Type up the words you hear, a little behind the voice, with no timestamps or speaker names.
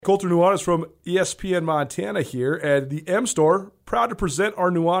Colter Nuanez from ESPN Montana here, and the M Store, proud to present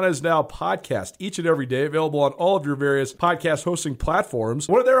our Nuanez Now podcast each and every day, available on all of your various podcast hosting platforms.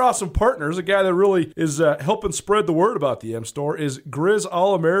 One of their awesome partners, a guy that really is helping spread the word about the M Store, is Grizz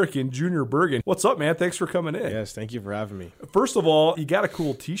All-American Junior Bergen. What's up, man? Thanks for coming in. Yes, thank you for having me. First of all, you got a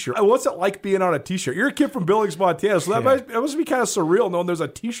cool t-shirt. What's it like being on a t-shirt? You're a kid from Billings, Montana, so that must be kind of surreal knowing there's a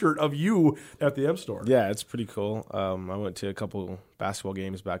t-shirt of you at the M Store. Yeah, it's pretty cool. I went to a couple basketball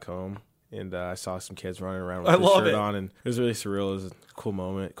games back home, and I saw some kids running around with the shirt on, and it was really surreal. It was a cool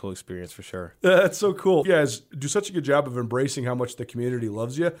moment, cool experience for sure. That's so cool. You guys do such a good job of embracing how much the community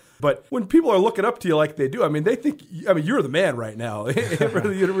loves you. But when people are looking up to you like they do, they think, you're the man right now for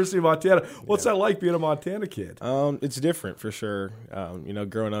the University of Montana. What's that like being a Montana kid? It's different for sure.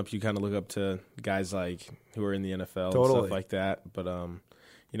 Growing up, you kind of look up to guys like who are in the NFL and stuff like that. But,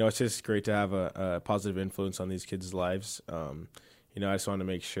 it's just great to have a positive influence on these kids' lives. I just want to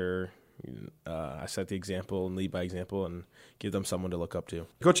make sure I set the example and lead by example and give them someone to look up to.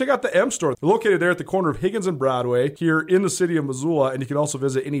 Go check out the M Store. They're located there at the corner of Higgins and Broadway here in the city of Missoula, and you can also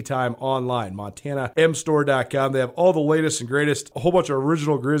visit anytime online, montanamstore.com. They have all the latest and greatest, a whole bunch of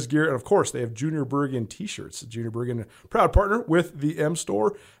original Grizz gear, and of course, they have Junior Bergen t-shirts. Junior Bergen, proud partner with the M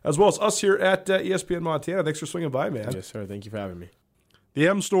Store, as well as us here at ESPN Montana. Thanks for swinging by, man. Yes, sir. Thank you for having me. The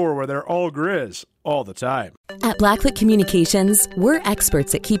M Store, where they're all Grizz all the time. At Blackfoot Communications, we're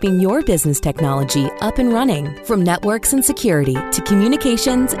experts at keeping your business technology up and running. From networks and security to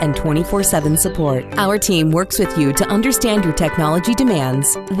communications and 24/7 support, our team works with you to understand your technology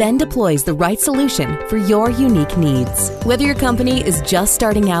demands, then deploys the right solution for your unique needs. Whether your company is just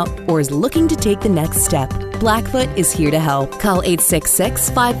starting out or is looking to take the next step, Blackfoot is here to help. Call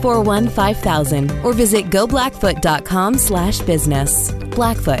 866-541-5000 or visit goblackfoot.com/business.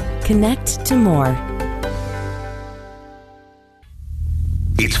 Blackfoot, connect to more.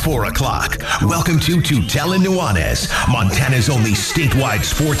 It's 4 o'clock. Welcome to Tutel and Nuanez, Montana's only statewide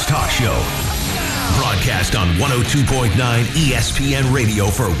sports talk show. Broadcast on 102.9 ESPN radio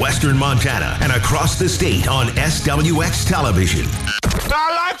for Western Montana and across the state on SWX television.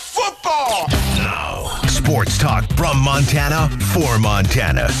 I like football! Now, sports talk from Montana for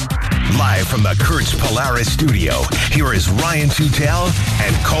Montana. Live from the Kurtz Polaris studio, here is Ryan Tutel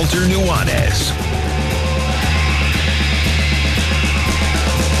and Colter Nuanez.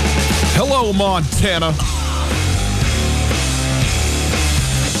 Hello, Montana.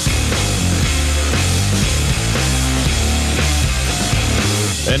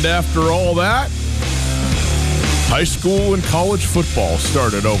 And after all that, high school and college football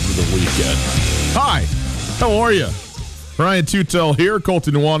started over the weekend. Hi, how are you? Ryan Tutel here,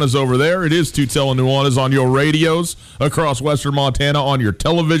 Colton Nuanez over there. It is Tutel and Nuanez on your radios across Western Montana, on your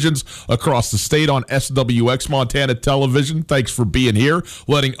televisions across the state on SWX Montana Television. Thanks for being here,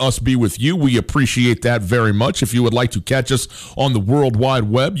 letting us be with you. We appreciate that very much. If you would like to catch us on the World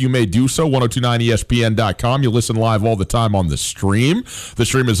Wide Web, you may do so, 1029ESPN.com. You listen live all the time on the stream. The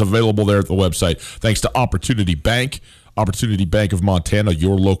stream is available there at the website. Thanks to Opportunity Bank. Opportunity Bank of Montana,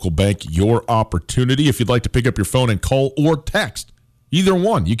 your local bank, your opportunity. If you'd like to pick up your phone and call or text, either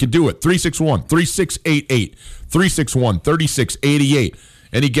one, you can do it. 361-3688, 361-3688.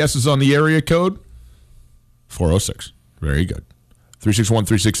 Any guesses on the area code? 406. Very good.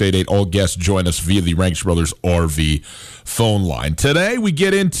 361-3688. All guests join us via the Ranks Brothers RV phone line. Today we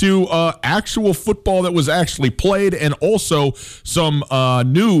get into actual football that was actually played and also some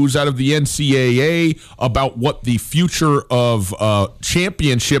news out of the NCAA about what the future of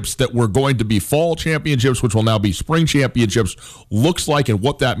championships that were going to be fall championships, which will now be spring championships, looks like and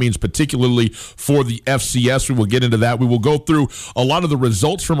what that means particularly for the FCS. We will get into that. We will go through a lot of the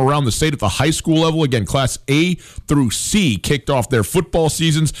results from around the state at the high school level. Again, Class A through C kicked off their football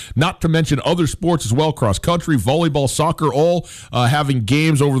seasons, not to mention other sports as well, cross country, volleyball, soccer, all having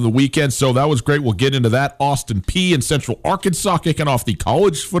games over the weekend. So that was great. We'll get into that. Austin Peay and Central Arkansas kicking off the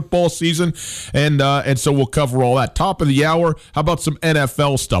college football season. And so we'll cover all that. Top of the hour, how about some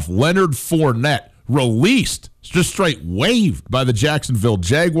NFL stuff? Leonard Fournette released, just straight waived by the Jacksonville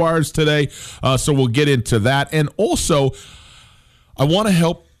Jaguars today. So we'll get into that. And also, I want to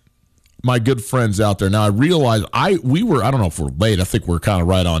help my good friends out there. Now, I realize I don't know if we're late. I think we're kind of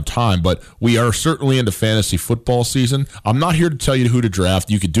right on time, but we are certainly into fantasy football season. I'm not here to tell you who to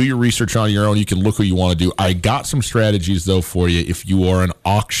draft. You can do your research on your own. You can look who you want to do. I got some strategies, though, for you if you are an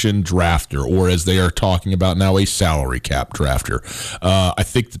auction drafter, or as they are talking about now, a salary cap drafter. I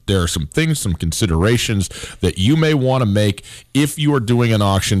think that there are some things, some considerations that you may want to make if you are doing an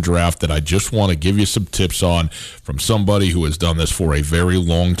auction draft that I just want to give you some tips on from somebody who has done this for a very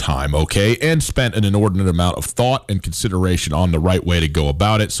long time. Okay. okay, and spent an inordinate amount of thought and consideration on the right way to go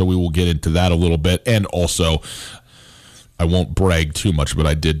about it. So we will get into that a little bit. And also, I won't brag too much, but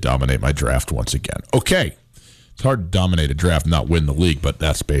I did dominate my draft once again. Okay. It's hard to dominate a draft and not win the league, but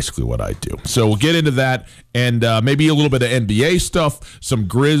that's basically what I do. So we'll get into that and maybe a little bit of NBA stuff, some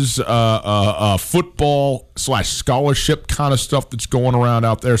Grizz football / scholarship kind of stuff that's going around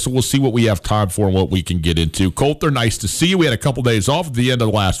out there. So we'll see what we have time for and what we can get into. Colter, nice to see you. We had a couple days off at the end of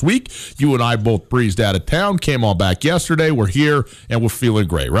last week. You and I both breezed out of town, came on back yesterday. We're here, and we're feeling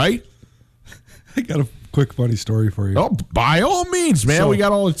great, right? I got a quick funny story for you. Oh, by all means, man. So, we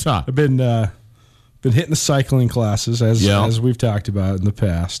got all the time. I've been hitting the cycling classes as we've talked about in the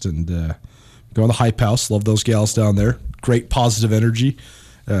past, and going to the Hype House. Love those gals down there. Great positive energy.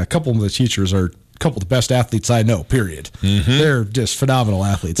 A couple of the teachers are a couple of the best athletes I know, period. Mm-hmm. They're just phenomenal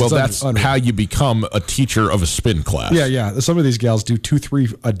athletes. Well, that's how you become a teacher of a spin class. Yeah. Some of these gals do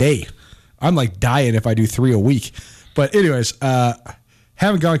 2-3 a day. I'm like dying if I do 3 a week. But anyways,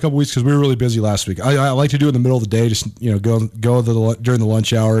 haven't gone a couple weeks because we were really busy last week. I like to do it in the middle of the day, just go during the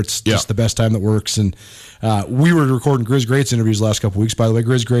lunch hour. It's just the best time that works. And we were recording Grizz Greats interviews the last couple weeks. By the way,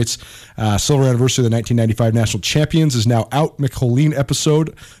 Grizz Greats silver anniversary of the 1995 National Champions is now out. McColeen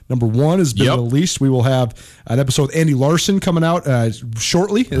episode number 1 has been released. We will have an episode with Andy Larson coming out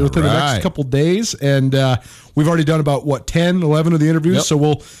shortly within the next couple days. And we've already done about 10, 11 of the interviews. So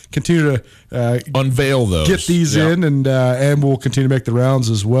we'll continue to unveil those, get these in, and we'll continue to make the rounds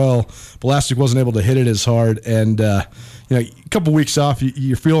as well. But last week wasn't able to hit it as hard, and a couple weeks off,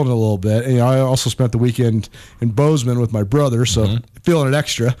 you're feeling it a little bit. And I also spent the weekend in Bozeman with my brother, so feeling it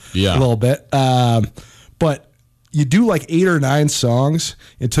extra a little bit. But you do like 8 or 9 songs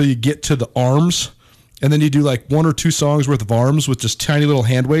until you get to the arms, and then you do like 1 or 2 songs worth of arms with just tiny little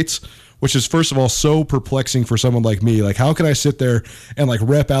hand weights, which is, first of all, so perplexing for someone like me. Like, how can I sit there and like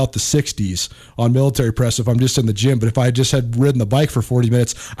rep out the 60s on military press if I'm just in the gym? But if I just had ridden the bike for 40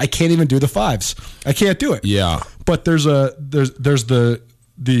 minutes, I can't even do the 5s. I can't do it. Yeah. But there's the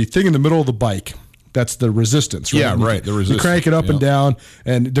thing in the middle of the bike. That's the resistance, right? Yeah, right. The resistance. You crank it up and down,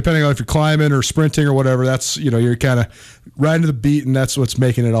 and depending on if you're climbing or sprinting or whatever, that's, you're kind of riding to the beat, and that's what's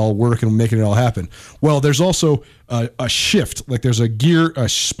making it all work and making it all happen. Well, there's also a shift. Like, there's a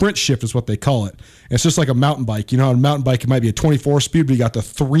sprint shift is what they call it. And it's just like a mountain bike. On a mountain bike, it might be a 24 speed, but you got the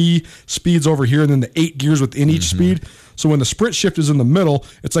 3 speeds over here and then the 8 gears within each speed. So when the sprint shift is in the middle,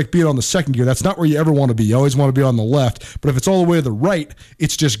 it's like being on the second gear. That's not where you ever want to be. You always want to be on the left. But if it's all the way to the right,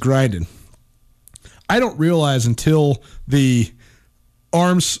 it's just grinding. I don't realize until the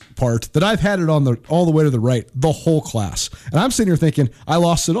arms part that I've had it on all the way to the right the whole class, and I'm sitting here thinking I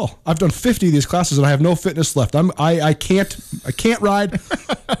lost it all. I've done 50 of these classes and I have no fitness left. I can't ride.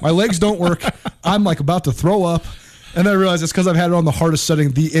 My legs don't work. I'm like about to throw up, and then I realize it's because I've had it on the hardest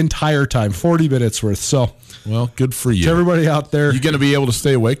setting the entire time, 40 minutes worth. So. Well, good for you. To everybody out there. You going to be able to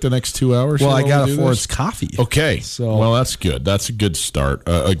stay awake the next 2 hours? Well, I got a Forest coffee. Okay. Well, that's good. That's a good start.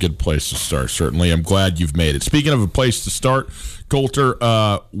 A good place to start, certainly. I'm glad you've made it. Speaking of a place to start, Colter,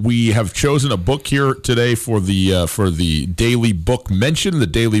 we have chosen a book here today for the daily book mention. The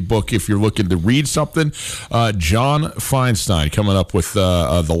daily book, if you're looking to read something. John Feinstein coming up with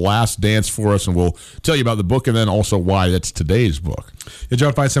The Last Dance for us, and we'll tell you about the book and then also why that's today's book. Yeah,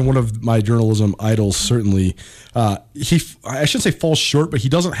 John Feinstein, one of my journalism idols, certainly. I shouldn't say falls short, but he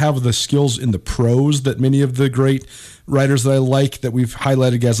doesn't have the skills in the prose that many of the great writers that I like, that we've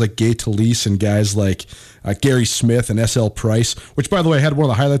highlighted, guys like Gay Talese and guys like Gary Smith and S.L. Price, which, by the way, I had one of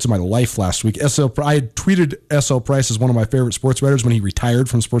the highlights of my life last week. I had tweeted S.L. Price as one of my favorite sports writers when he retired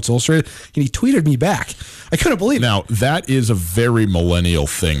from Sports Illustrated, and he tweeted me back. I couldn't believe it. Now, that is a very millennial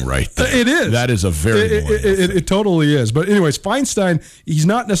thing right there. It is. That is a very millennial thing. It totally is. But anyways, Feinstein, he's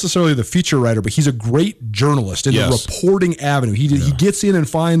not necessarily the feature writer, but he's a great journalist in the reporting avenue. He gets in and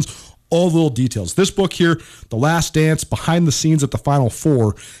finds all the little details. This book here, The Last Dance, behind the scenes at the Final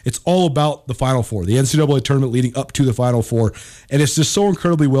Four, it's all about the Final Four, the NCAA tournament leading up to the Final Four, and it's just so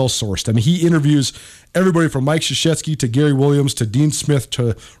incredibly well sourced. I mean, he interviews everybody from Mike Krzyzewski to Gary Williams to Dean Smith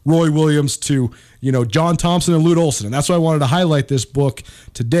to Roy Williams to John Thompson and Lute Olson. And that's why I wanted to highlight this book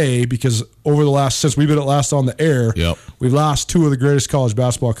today, because since we've been last on the air, we've lost 2 of the greatest college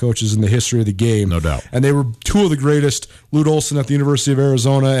basketball coaches in the history of the game. No doubt. And they were 2 of the greatest, Lute Olson at the University of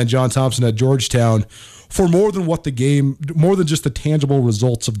Arizona and John Thompson at Georgetown, for more than just the tangible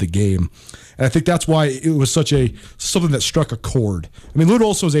results of the game. And I think that's why it was something that struck a chord. I mean, Lute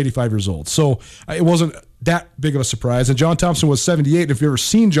Olson was 85 years old, so it wasn't that big of a surprise. And John Thompson was 78. And if you've ever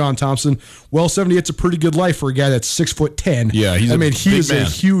seen John Thompson, 78's a pretty good life for a guy that's 6'10". Yeah, he is a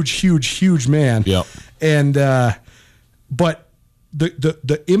huge, huge, huge man. Yep. And but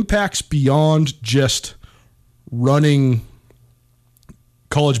the impacts beyond just running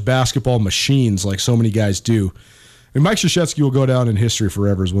college basketball machines like so many guys do. And Mike Krzyzewski will go down in history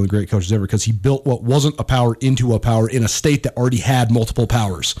forever as one of the great coaches ever because he built what wasn't a power into a power in a state that already had multiple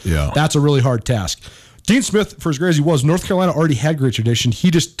powers. Yeah. That's a really hard task. Dean Smith, for as great as he was, North Carolina already had great tradition.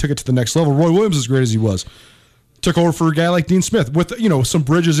 He just took it to the next level. Roy Williams, as great as he was, took over for a guy like Dean Smith with some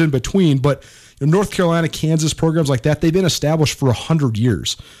bridges in between. But North Carolina, Kansas programs like that, they've been established for 100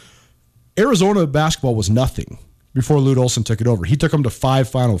 years. Arizona basketball was nothing before Lute Olson took it over. He took them to 5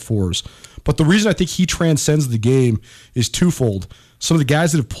 Final Fours. But the reason I think he transcends the game is twofold. Some of the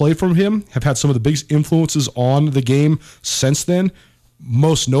guys that have played from him have had some of the biggest influences on the game since then,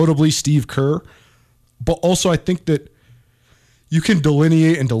 most notably Steve Kerr. But also I think that you can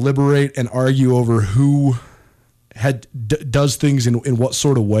delineate and deliberate and argue over who does things in what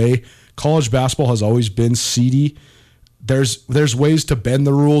sort of way. College basketball has always been seedy. There's ways to bend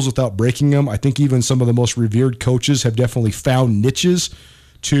the rules without breaking them. I think even some of the most revered coaches have definitely found niches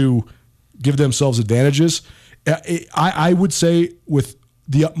to give themselves advantages. I would say with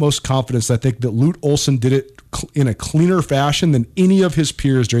the utmost confidence, I think that Lute Olson did it in a cleaner fashion than any of his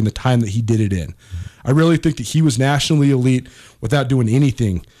peers during the time that he did it in. I really think that he was nationally elite without doing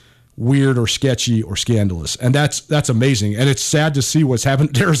anything weird or sketchy or scandalous. And that's amazing. And it's sad to see what's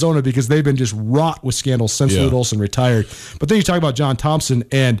happened to Arizona because they've been just wrought with scandals since Lute Olson retired. But then you talk about John Thompson,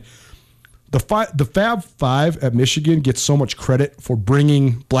 and the Fab Five at Michigan gets so much credit for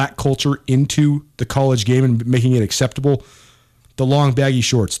bringing black culture into the college game and making it acceptable. The long baggy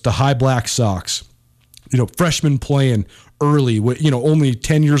shorts, the high black socks, freshmen playing early, only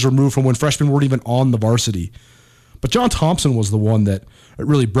 10 years removed from when freshmen weren't even on the varsity. But John Thompson was the one that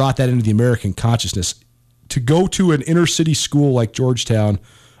really brought that into the American consciousness. To go to an inner city school like Georgetown,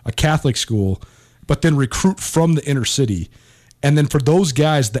 a Catholic school, but then recruit from the inner city. And then for those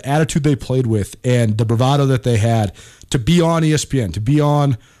guys, the attitude they played with and the bravado that they had to be on ESPN, to be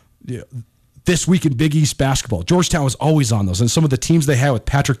on This Week in Big East Basketball. Georgetown was always on those. And some of the teams they had with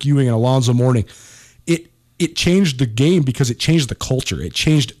Patrick Ewing and Alonzo Mourning, it changed the game because it changed the culture. It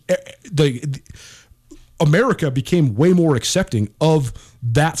changed America became way more accepting of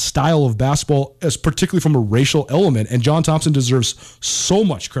that style of basketball, as particularly from a racial element. And John Thompson deserves so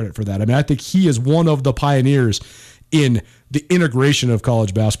much credit for that. I mean, I think he is one of the pioneers in the integration of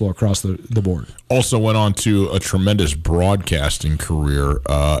college basketball across the board. Also went on to a tremendous broadcasting career.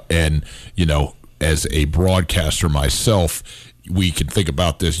 And, as a broadcaster myself, we can think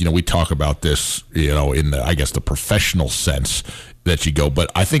about this, we talk about this, in the professional sense that you go.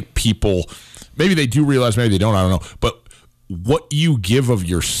 But I think people, maybe they do realize, maybe they don't, I don't know. But what you give of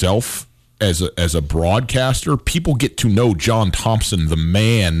yourself as a broadcaster, people get to know John Thompson, the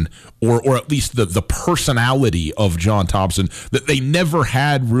man, or at least the personality of John Thompson that they never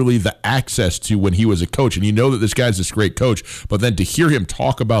had really the access to when he was a coach. And that this guy's this great coach, but then to hear him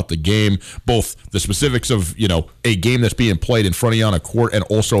talk about the game, both the specifics of, a game that's being played in front of you on a court and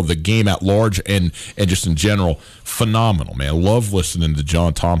also the game at large and just in general, phenomenal, man. Love listening to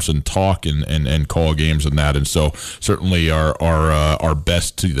John Thompson talk and call games and that. And so certainly our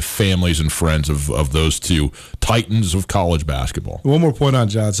best to the families and friends of those two titans of college basketball. One more point on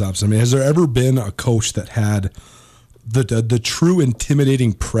John Thompson. I mean, has there ever been a coach that had the true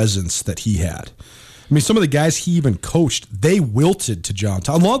intimidating presence that he had? I mean, some of the guys he even coached, they wilted to John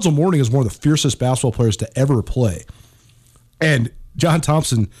Thompson. Alonzo Mourning is one of the fiercest basketball players to ever play. And John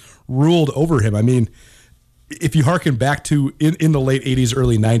Thompson ruled over him. I mean, if you hearken back to in the late 80s,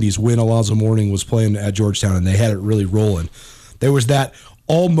 early 90s, when Alonzo Mourning was playing at Georgetown and they had it really rolling, there was that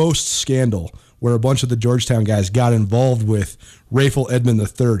almost scandal where a bunch of the Georgetown guys got involved with Rayful Edmond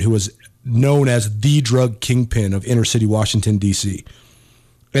III, who was known as the drug kingpin of inner city Washington, D.C.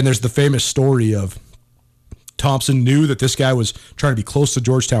 And there's the famous story of Thompson knew that this guy was trying to be close to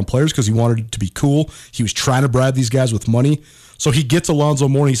Georgetown players because he wanted to be cool. He was trying to bribe these guys with money. So he gets Alonzo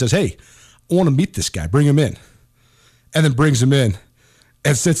Mourning. He says, hey, I want to meet this guy. Bring him in. And then brings him in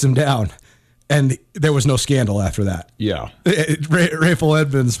and sits him down. And there was no scandal after that. Yeah. Rayful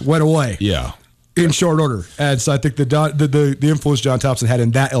Edmonds went away. Yeah. In short order. And so I think the influence John Thompson had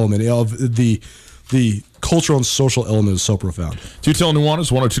in that element of the cultural and social element is so profound. Tutel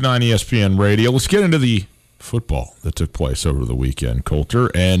Nuanez, 102.9 ESPN Radio. Let's get into the football that took place over the weekend, Coulter.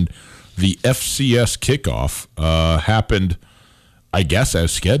 And the FCS kickoff happened, I guess,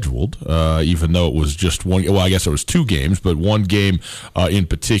 as scheduled, even though it was just one. Well, I guess it was two games, but one game in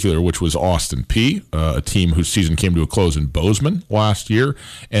particular, which was Austin Peay, a team whose season came to a close in Bozeman last year,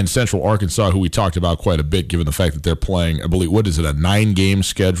 and Central Arkansas, who we talked about quite a bit, given the fact that they're playing, I believe, what is it, a 9-game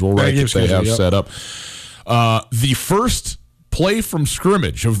schedule, right? That they have set up. The first play from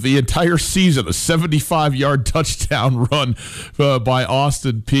scrimmage of the entire season, a 75-yard touchdown run by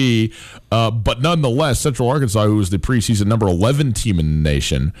Austin Peay. But nonetheless, Central Arkansas, who was the preseason number 11 team in the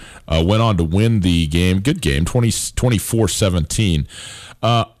nation, went on to win the game. Good game, 24-17.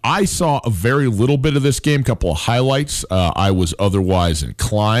 I saw a very little bit of this game, couple of highlights. I was otherwise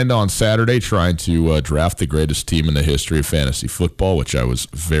inclined on Saturday trying to draft the greatest team in the history of fantasy football, which I was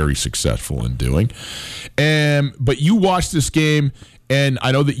very successful in doing. But you watched this game, and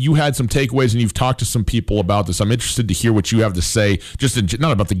I know that you had some takeaways, and you've talked to some people about this. I'm interested to hear what you have to say,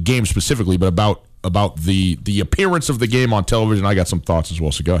 not about the game specifically, but about the appearance of the game on television. I got some thoughts as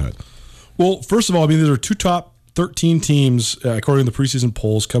well, so go ahead. Well, first of all, I mean, there are two top 13 teams, according to the preseason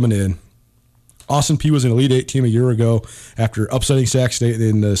polls, coming in. Austin Peay was an Elite Eight team a year ago after upsetting Sac State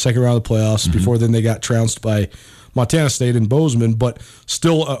in the second round of the playoffs. Mm-hmm. Before then, they got trounced by Montana State and Bozeman, but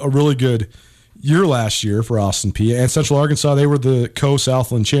still a really good year last year for Austin Peay. And Central Arkansas, they were the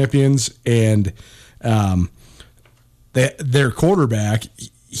co-Southland champions, and their quarterback,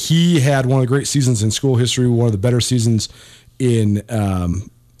 he had one of the great seasons in school history, one of the better seasons in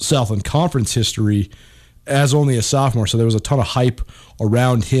Southland Conference history, as only a sophomore, so there was a ton of hype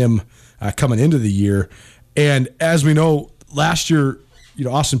around him coming into the year. And as we know, last year,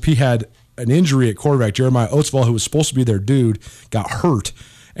 Austin Peay had an injury at quarterback. Jeremiah Oatsvall, who was supposed to be their dude, got hurt,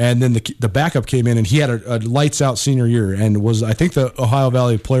 and then the backup came in, and he had a lights-out senior year and was, I think, the Ohio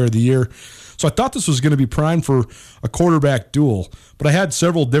Valley Player of the Year. So I thought this was going to be primed for a quarterback duel, but I had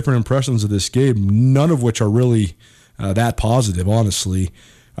several different impressions of this game, none of which are really that positive, honestly.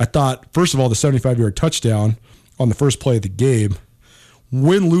 I thought, first of all, the 75-yard touchdown on the first play of the game,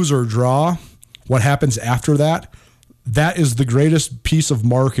 win, lose, or draw, what happens after that, that is the greatest piece of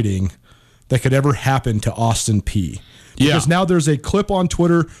marketing that could ever happen to Austin Peay. Because now there's a clip on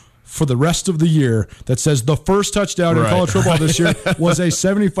Twitter for the rest of the year that says the first touchdown in college football this year was a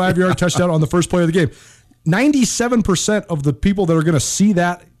 75-yard touchdown on the first play of the game. 97% of the people that are going to see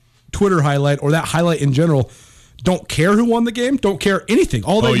that Twitter highlight or that highlight in general don't care who won the game, don't care anything.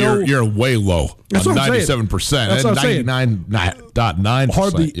 All they know, you're way low. That's what I'm saying. 97%. That's what I'm saying. 99.9%.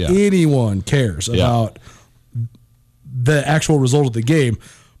 Hardly anyone cares about the actual result of the game.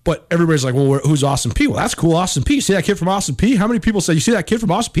 But everybody's like, well, who's Austin Peay? Well, that's cool, Austin Peay. See that kid from Austin Peay? How many people say, you see that kid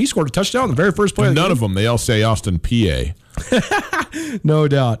from Austin Peay scored a touchdown in the very first play of the game? None of them. They all say Austin Peay. No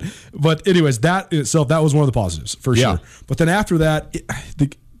doubt. But anyways, that in itself, that was one of the positives, for sure. But then after that,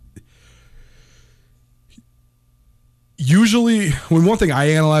 usually, one thing I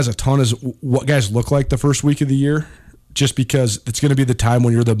analyze a ton is what guys look like the first week of the year, just because it's going to be the time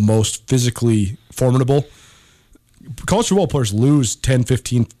when you're the most physically formidable. College football players lose 10,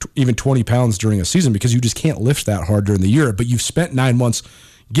 15, even 20 pounds during a season because you just can't lift that hard during the year. But you've spent 9 months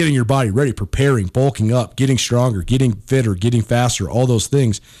getting your body ready, preparing, bulking up, getting stronger, getting fitter, getting faster, all those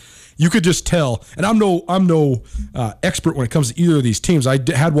things. You could just tell, and I'm no expert when it comes to either of these teams. I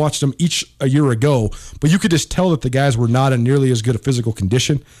had watched them each a year ago, but you could just tell that the guys were not in nearly as good a physical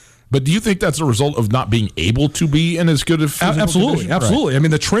condition. But do you think that's a result of not being able to be in as good a physical condition? Absolutely. Right. I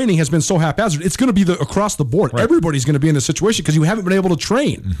mean, the training has been so haphazard. It's going to be across the board. Right. Everybody's going to be in this situation because you haven't been able to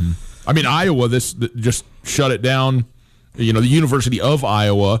train. Mm-hmm. I mean, Iowa, this just shut it down. The University of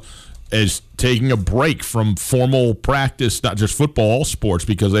Iowa is taking a break from formal practice, not just football, all sports,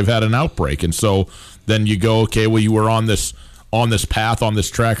 because they've had an outbreak. And so then you go, okay, well, you were on this path, on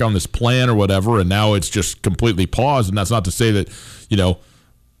this track, on this plan or whatever, and now it's just completely paused. And that's not to say that,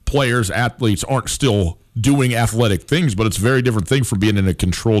 players, athletes aren't still doing athletic things, but it's a very different thing from being in a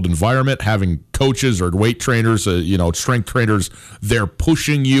controlled environment, having coaches or weight trainers, strength trainers, they're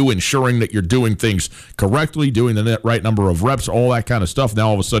pushing you, ensuring that you're doing things correctly, doing the right number of reps, all that kind of stuff. Now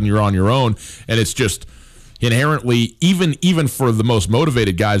all of a sudden you're on your own, and it's just inherently, even for the most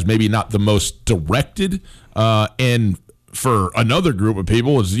motivated guys, maybe not the most directed, and for another group of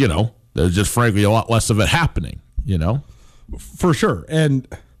people, is there's just frankly a lot less of it happening, For sure. And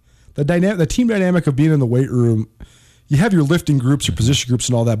the team dynamic of being in the weight room, you have your lifting groups, your position groups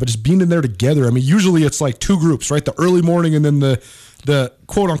and all that, but just being in there together. I mean, usually it's like 2 groups, right? The early morning and then the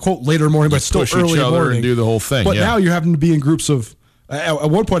quote-unquote later morning, but still early morning. And do the whole thing. But now you're having to be in groups of, at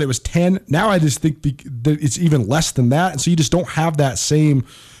one point it was 10. Now I just think that it's even less than that. And so you just don't have that same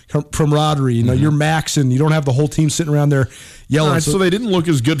camaraderie. You're maxing. You don't have the whole team sitting around there yelling. Right, so they didn't look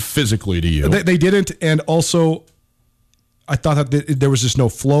as good physically to you. They didn't, and also I thought that there was just no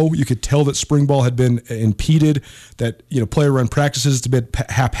flow. You could tell that spring ball had been impeded, that player run practices had been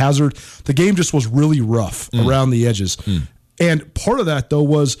haphazard. The game just was really rough around the edges. And part of that, though,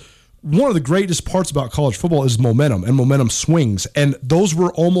 was one of the greatest parts about college football is momentum and momentum swings. And those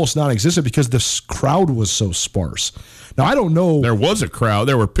were almost non-existent because the crowd was so sparse. Now, I don't know. There was a crowd.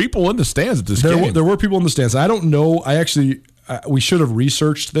 There were people in the stands at this game. There were people in the stands. I don't know. We should have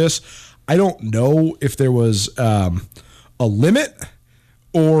researched this. I don't know if there was a limit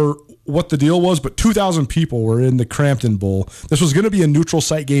or what the deal was, but 2,000 people were in the Crampton Bowl. This was going to be a neutral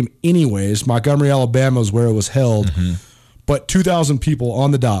site game anyways. Montgomery, Alabama is where it was held. But 2,000 people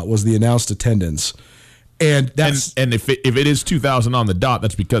on the dot was the announced attendance. And that's if it is 2,000 on the dot,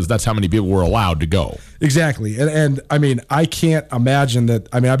 that's because that's how many people were allowed to go. Exactly. And I mean, I can't imagine that.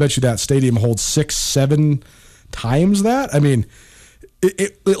 I mean, I bet you that stadium holds 6-7 times that. I mean,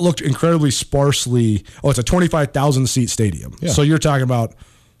 it looked incredibly sparsely. Oh, it's a 25,000 seat stadium. Yeah. So you're talking about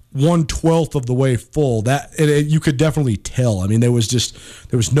 1/12 of the way full. You could definitely tell. I mean, there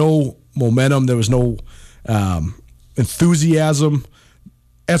was no momentum. There was no enthusiasm.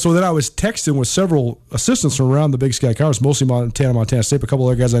 And so then I was texting with several assistants from around the Big Sky Conference, mostly Montana State, but a couple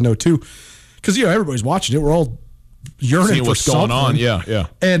other guys I know too. Because, everybody's watching it. We're all yearning for something. Going on. Yeah.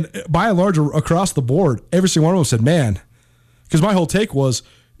 And by and large, across the board, every single one of them said, man, because my whole take was,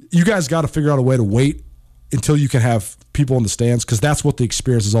 you guys got to figure out a way to wait until you can have people in the stands, because that's what the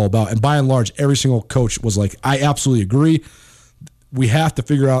experience is all about. And by and large, every single coach was like, I absolutely agree. We have to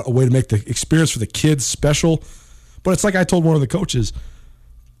figure out a way to make the experience for the kids special. But it's like I told one of the coaches,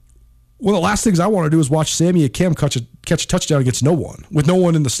 one of the last things I want to do is watch Sammy Akem catch a touchdown against no one, with no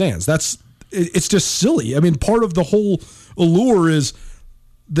one in the stands. It's just silly. I mean, part of the whole allure is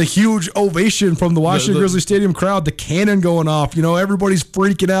the huge ovation from the Washington Grizzly Stadium crowd, the cannon going off, everybody's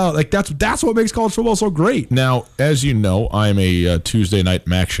freaking out. Like that's what makes college football so great. Now, as you know, I'm a Tuesday night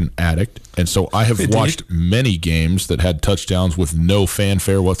Maction addict, and so I have watched many games that had touchdowns with no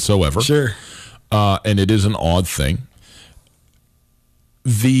fanfare whatsoever. Sure. And it is an odd thing.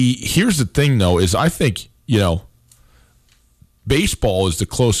 Here's the thing, though, is I think, baseball is the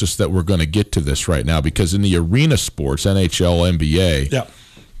closest that we're going to get to this right now, because in the arena sports, NHL, NBA,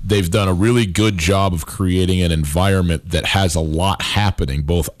 they've done a really good job of creating an environment that has a lot happening,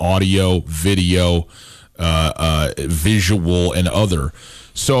 both audio, video, visual, and other.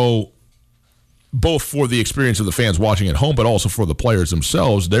 So both for the experience of the fans watching at home, but also for the players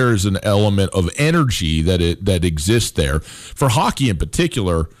themselves, there is an element of energy that exists there. For hockey in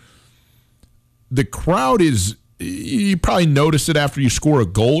particular, the crowd is, you probably notice it after you score a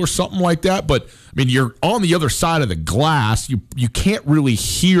goal or something like that, but I mean, you're on the other side of the glass. You can't really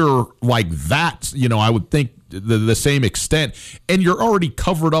hear like that, I would think, the same extent, and you're already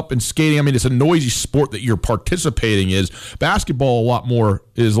covered up in skating. I mean, it's a noisy sport that you're participating in. Basketball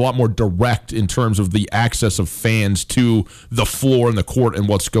is a lot more direct in terms of the access of fans to the floor and the court and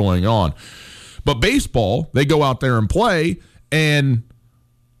what's going on. But baseball, they go out there and play, and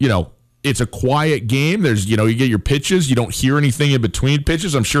it's a quiet game. There's, you get your pitches. You don't hear anything in between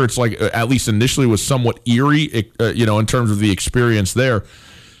pitches. I'm sure it's like, at least initially, was somewhat eerie, in terms of the experience there.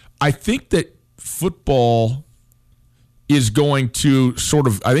 I think that football is going to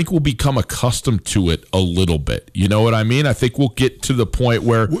I think we'll become accustomed to it a little bit. You know what I mean? I think we'll get to the point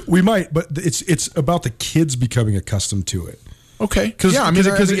where we might, but it's about the kids becoming accustomed to it. Okay. Because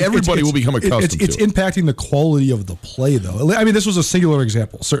everybody will become accustomed to it. It's impacting the quality of the play, though. I mean, this was a singular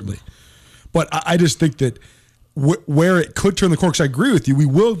example, certainly. But I just think that where it could turn the corner, because I agree with you, we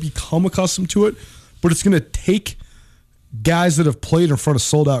will become accustomed to it, but it's going to take guys that have played in front of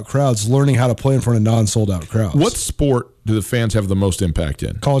sold-out crowds learning how to play in front of non-sold-out crowds. What sport do the fans have the most impact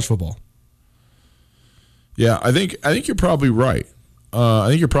in? College football. Yeah, I think you're probably right.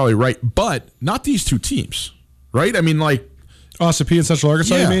 But not these two teams, right? I mean, like Austin Peay and Central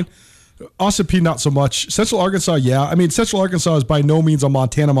Arkansas, yeah. You mean? Austin Peay, not so much. Central Arkansas, yeah. I mean, Central Arkansas is by no means a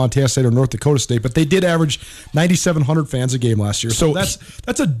Montana State or North Dakota State, but they did average 9,700 fans a game last year. So that's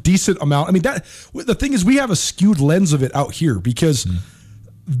a decent amount. I mean, the thing is, we have a skewed lens of it out here because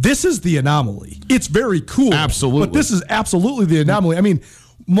this is the anomaly. It's very cool. Absolutely. But this is absolutely the anomaly. I mean,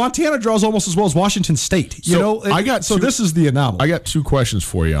 Montana draws almost as well as Washington State. This is the anomaly. I got two questions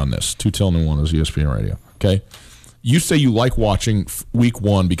for you on this. 2-Tell-Nuanez ESPN Radio. Okay. You say you like watching week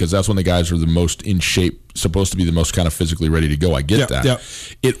one because that's when the guys are the most in shape, supposed to be the most kind of physically ready to go. I get that. Yeah.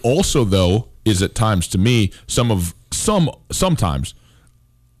 It also, though, is at times to me sometimes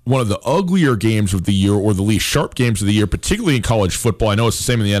one of the uglier games of the year or the least sharp games of the year, particularly in college football. I know it's the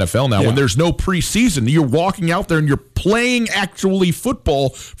same in the NFL now. Yeah. When there's no preseason, you're walking out there and you're playing actually football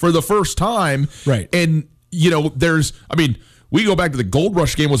for the first time. Right. And, we go back to the Gold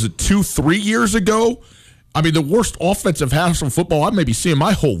Rush game, was it 2-3 years ago? I mean, the worst offensive half of football I've maybe seen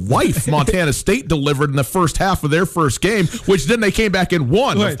my whole life. Montana State delivered in the first half of their first game, which then they came back and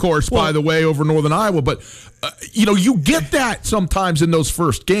won, of course, by the way, over Northern Iowa. But, you get that sometimes in those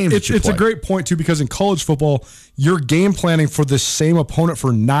first games. It's a great point, too, because in college football, you're game planning for the same opponent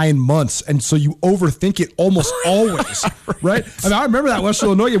for 9 months, and so you overthink it almost always, right? I mean, I remember that Western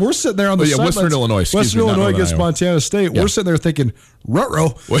Illinois game. We're sitting there on the sidelines. Western Illinois against Montana State. Yeah. We're sitting there thinking,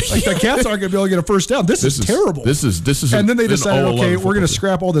 ruh-roh, like the Cats aren't going to be able to get a first down. This is terrible. This is. And then they decided, okay, we're going to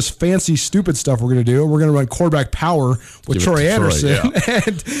scrap all this fancy, stupid stuff we're going to do, and we're going to run quarterback power with Troy Anderson,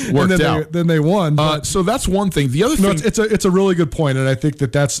 and then they won. So that's one thing. The other thing, it's a really good point, and I think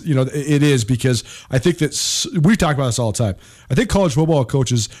that's it is, because I think that we talk about this all the time. I think college football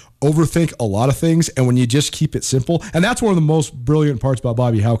coaches overthink a lot of things, and when you just keep it simple, and that's one of the most brilliant parts about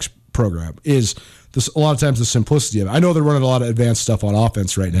Bobby Hauck's program is this. A lot of times the simplicity of it. I know they're running a lot of advanced stuff on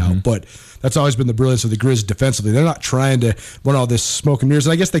offense right now, but that's always been the brilliance of the Grizz defensively. They're not trying to run all this smoke and mirrors,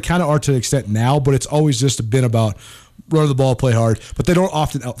 and I guess they kind of are to an extent now, but it's always just been about run the ball, play hard, but they don't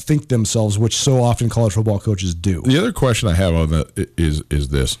often outthink themselves, which so often college football coaches do. The other question I have on that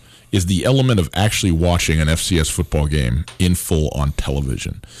is the element of actually watching an FCS football game in full on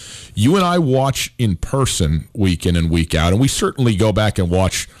television. You and I watch in person week in and week out, and we certainly go back and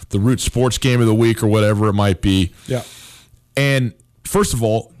watch the Root Sports Game of the Week or whatever it might be. Yeah. And first of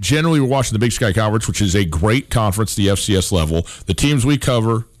all, generally we're watching the Big Sky Conference, which is a great conference, the FCS level. The teams we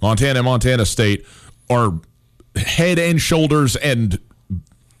cover, Montana and Montana State, are head and shoulders and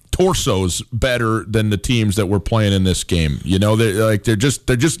torsos better than the teams that we're playing in this game. They're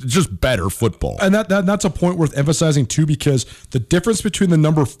just better football. And that's a point worth emphasizing too, because the difference between the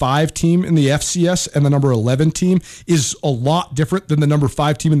number 5 team in the FCS and the number 11 team is a lot different than the number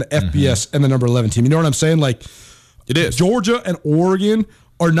 5 team in the FBS and the number 11 team. You know what I'm saying? Like, it is. Georgia and Oregon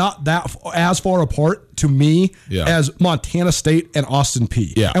are not that as far apart to me as Montana State and Austin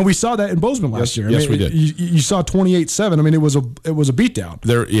Peay. Yeah. And we saw that in Bozeman last year. Yes, we did. You saw 28-7. I mean, it was a beatdown.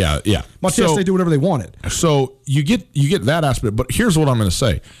 Montana State did whatever they wanted. So you get that aspect, but here's what I'm going to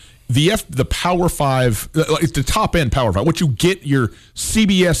say. The Power 5, it's the top end Power 5, what you get your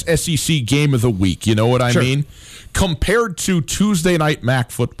CBS SEC game of the week, you know what I mean? Compared to Tuesday night MAC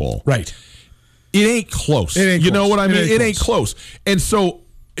football. Right. It ain't close. You know what I mean? It ain't close. And so,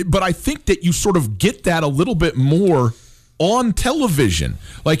 but I think that you sort of get that a little bit more on television.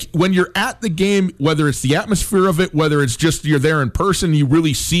 Like when you're at the game, whether it's the atmosphere of it, whether it's just you're there in person, you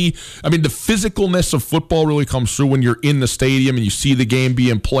really see, I mean, the physicalness of football really comes through when you're in the stadium and you see the game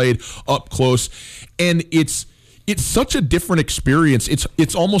being played up close. And it's such a different experience.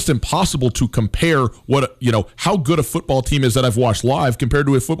 It's almost impossible to compare how good a football team is that I've watched live compared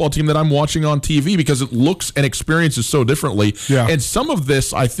to a football team that I'm watching on TV, because it looks and experiences so differently. Yeah. And some of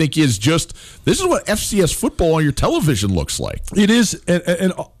this, I think, is just this is what FCS football on your television looks like. It is,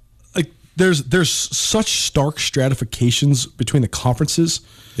 and like there's such stark stratifications between the conferences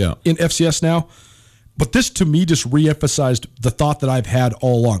in FCS now. But this, to me, just reemphasized the thought that I've had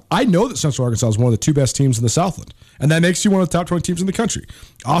all along. I know that Central Arkansas is one of the 2 best teams in the Southland, and that makes you one of the top 20 teams in the country.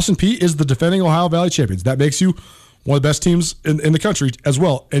 Austin Peay is the defending Ohio Valley champions. That makes you one of the best teams in the country as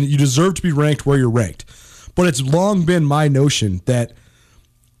well, and you deserve to be ranked where you're ranked. But it's long been my notion that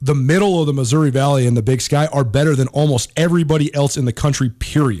the middle of the Missouri Valley and the Big Sky are better than almost everybody else in the country,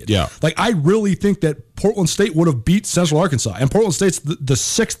 period. Yeah. Like, I really think that Portland State would have beat Central Arkansas, and Portland State's the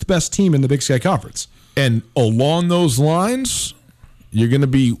 6th best team in the Big Sky Conference. And along those lines, you're going to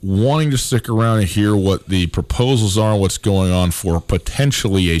be wanting to stick around and hear what the proposals are, what's going on for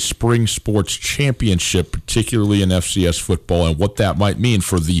potentially a spring sports championship, particularly in FCS football, and what that might mean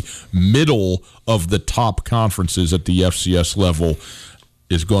for the middle of the top conferences at the FCS level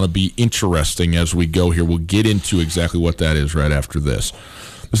is going to be interesting as we go here. We'll get into exactly what that is right after this.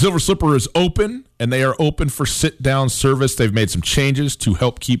 The Silver Slipper is open, and they are open for sit-down service. They've made some changes to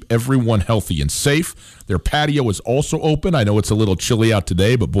help keep everyone healthy and safe. Their patio is also open. I know it's a little chilly out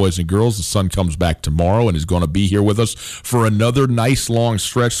today, but boys and girls, the sun comes back tomorrow and is going to be here with us for another nice long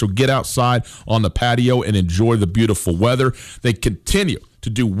stretch. So get outside on the patio and enjoy the beautiful weather. They continue to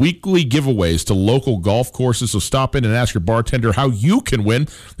do weekly giveaways to local golf courses. So stop in and ask your bartender how you can win.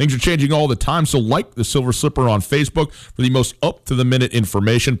 Things are changing all the time, so like the Silver Slipper on Facebook for the most up-to-the-minute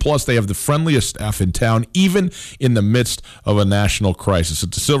information. Plus, they have the friendliest staff in town, even in the midst of a national crisis.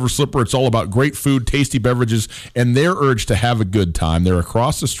 At the Silver Slipper, it's all about great food, tasty beverages, and their urge to have a good time. They're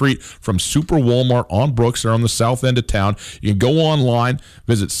across the street from Super Walmart on Brooks. They're on the south end of town. You can go online,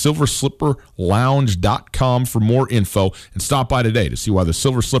 visit silverslipperlounge.com for more info, and stop by today to see why the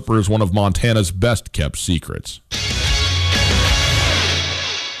Silver Slipper is one of Montana's best-kept secrets.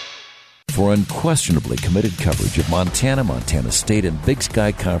 For unquestionably committed coverage of Montana, Montana State, and Big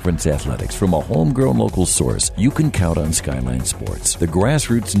Sky Conference athletics from a homegrown local source, you can count on Skyline Sports. The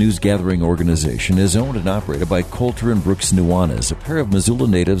grassroots news gathering organization is owned and operated by Coulter and Brooks Nuanez, a pair of Missoula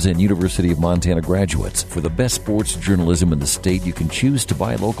natives and University of Montana graduates. For the best sports journalism in the state, you can choose to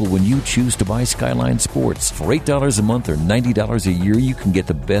buy local when you choose to buy Skyline Sports. For $8 a month or $90 a year, you can get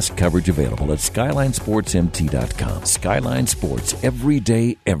the best coverage available at SkylineSportsMT.com. Skyline Sports, every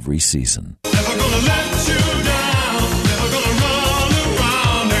day, every season. Never gonna let you down, never gonna run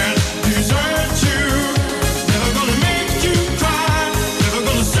around and desert you, never gonna make you cry, never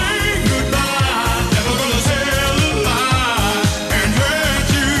gonna say goodbye, never gonna tell a lie and hurt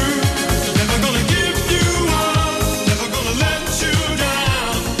you, never gonna give you up, never gonna let you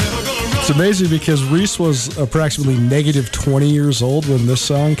down, never gonna run. It's amazing because Reese was approximately negative 20 years old when this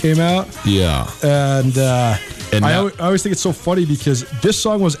song came out. Yeah. And I always think it's so funny because this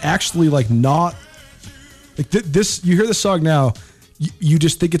song was actually not like this. You hear this song now, you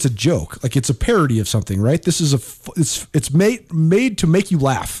just think it's a joke, like it's a parody of something, right? This is it's made to make you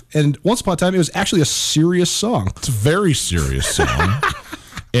laugh. And once upon a time, it was actually a serious song. It's a very serious song.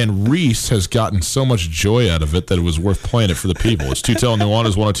 And Reese has gotten so much joy out of it that it was worth playing it for the people. It's Tutel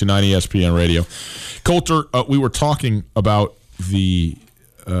Nuanez, 102.9 ESPN Radio. Coulter, we were talking about the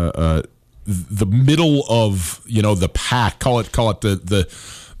middle of the pack, call it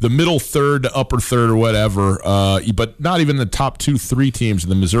the middle third, upper third, or whatever, but not even the top 2-3 teams in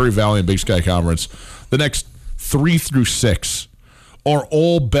the Missouri Valley and Big Sky Conference. The next 3 through 6 are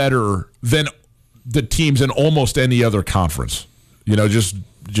all better than the teams in almost any other conference.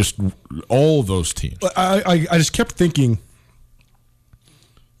 Just all those teams. I just kept thinking.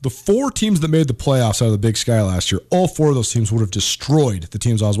 The 4 teams that made the playoffs out of the Big Sky last year, all 4 of those teams would have destroyed the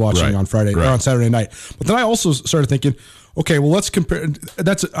teams I was watching on Friday or on Saturday night. But then I also started thinking, okay, well, let's compare.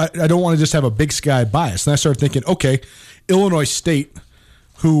 I don't want to just have a Big Sky bias. And I started thinking, okay, Illinois State,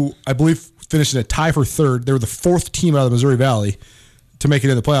 who I believe finished in a tie for 3rd, they were the 4th team out of the Missouri Valley to make it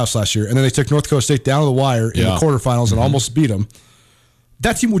in the playoffs last year, and then they took North Dakota State down to the wire in the quarterfinals and almost beat them.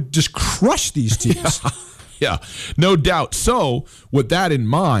 That team would just crush these teams. Yeah, no doubt. So, with that in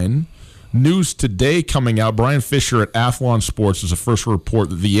mind, news today coming out, Brian Fisher at Athlon Sports is the first report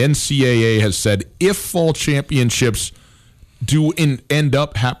that the NCAA has said if fall championships do end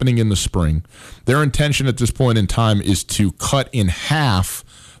up happening in the spring, their intention at this point in time is to cut in half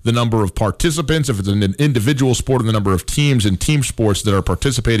the number of participants, if it's an individual sport, and the number of teams in team sports that are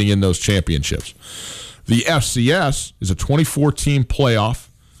participating in those championships. The FCS is a 24-team playoff,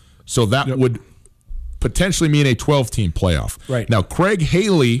 so that would potentially mean a 12-team playoff. Right. Now, Craig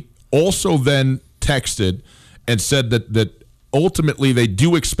Haley also then texted and said that ultimately they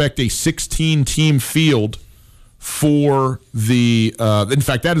do expect a 16-team field for the in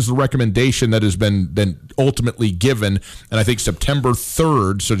fact, that is the recommendation that has been then ultimately given, and I think September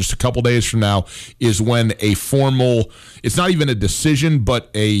 3rd, so just a couple days from now, is when a formal, it's not even a decision, but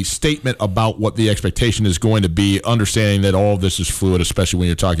a statement about what the expectation is going to be, understanding that all of this is fluid, especially when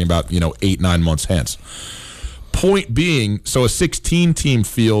you're talking about 8-9 months hence. Point being, so a 16-team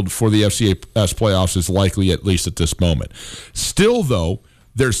field for the FCS playoffs is likely, at least at this moment. Still, though,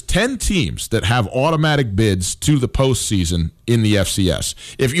 there's 10 teams that have automatic bids to the postseason in the FCS.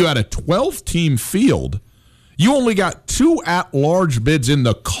 If you had a 12-team field, you only got 2 at-large bids in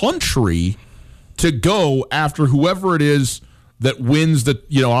the country to go after whoever it is that wins the,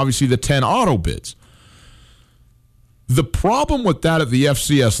 obviously the 10 auto bids. The problem with that at the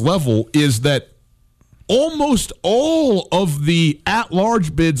FCS level is that almost all of the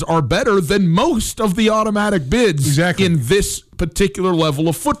at-large bids are better than most of the automatic bids in this particular level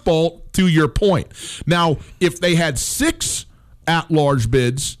of football, to your point. Now, if they had 6 at-large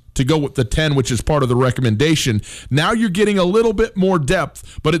bids to go with the 10, which is part of the recommendation, now you're getting a little bit more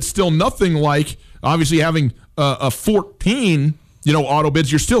depth, but it's still nothing like, obviously, having a 14 auto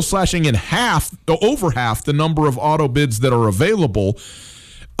bids. You're still slashing in over half the number of auto bids that are available.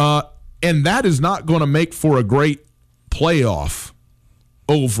 And that is not going to make for a great playoff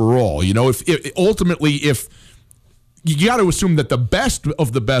overall. If ultimately you got to assume that the best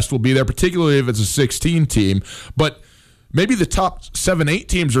of the best will be there, particularly if it's a 16 team, but maybe the top 7-8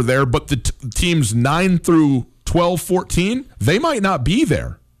 teams are there, but the teams 9 through 12, 14, they might not be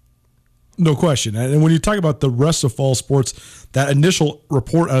there. No question. And when you talk about the rest of fall sports, that initial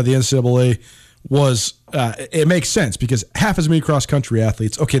report out of the NCAA was it makes sense because half as many cross-country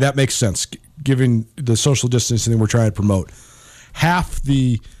athletes, okay, that makes sense given the social distancing we're trying to promote. Half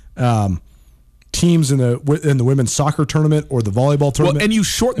the teams in the women's soccer tournament or the volleyball tournament. Well, and you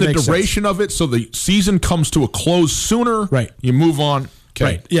shorten the duration of it so the season comes to a close sooner. Right. You move on.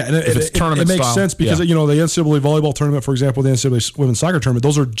 okay. Right. Yeah, and if it's tournament it makes style, sense because, the NCAA volleyball tournament, for example, the NCAA women's soccer tournament,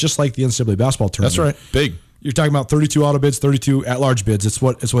 those are just like the NCAA basketball tournament. That's right. Big. You're talking about 32 auto bids, 32 at-large bids. It's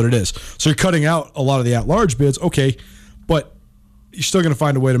what it is. So you're cutting out a lot of the at-large bids, okay, but you're still going to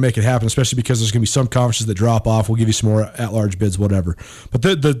find a way to make it happen, especially because there's going to be some conferences that drop off. We'll give you some more at-large bids, whatever. But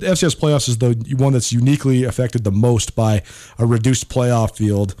the FCS playoffs is the one that's uniquely affected the most by a reduced playoff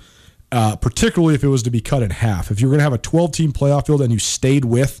field, particularly if it was to be cut in half. If you're going to have a 12-team playoff field and you stayed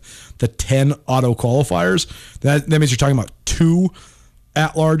with the 10 auto qualifiers, that means you're talking about 2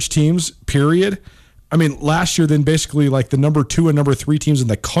 at-large teams, period. I mean, last year, then basically like the number 2 and number 3 teams in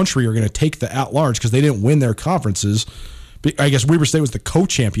the country are going to take the at-large because they didn't win their conferences. I guess Weber State was the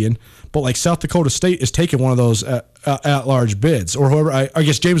co-champion, but like South Dakota State is taking one of those at-large bids, or whoever. I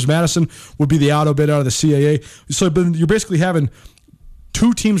guess James Madison would be the auto bid out of the CAA. So you're basically having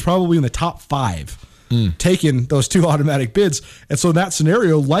 2 teams probably in the top 5 taking those 2 automatic bids, and so in that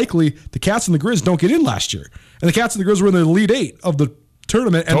scenario, likely the Cats and the Grizz don't get in last year, and the Cats and the Grizz were in the Elite 8 of the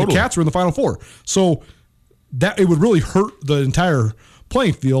tournament, and the Cats were in the Final 4. So that it would really hurt the entire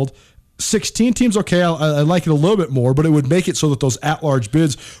playing field. 16 teams, okay, I like it a little bit more, but it would make it so that those at-large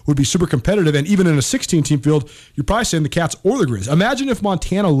bids would be super competitive. And even in a 16-team field, you're probably saying the Cats or the Grizz. Imagine if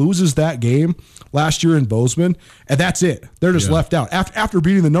Montana loses that game last year in Bozeman, and that's it. They're just left out. After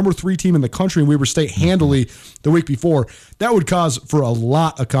beating the number 3 team in the country in Weber State handily the week before, that would cause for a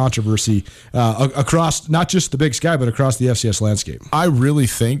lot of controversy across not just the Big Sky, but across the FCS landscape. I really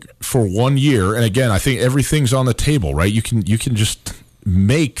think for 1 year, and again, I think everything's on the table, right? You can just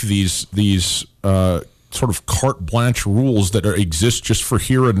make these sort of carte blanche rules that exist just for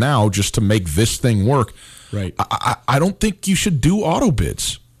here and now, just to make this thing work. Right. I don't think you should do auto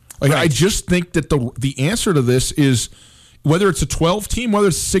bids. Like, I just think that the answer to this is whether it's a 12 team, whether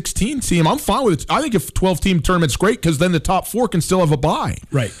it's a 16 team. I'm fine with it. I think if a 12 team tournament's great because then the top 4 can still have a bye.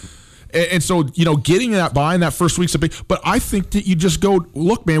 Right. And so, getting that bye in that first week's a big. But I think that you just go,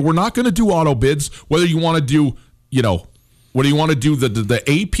 look, man, we're not going to do auto bids. Whether you want to do, what do you want to do, the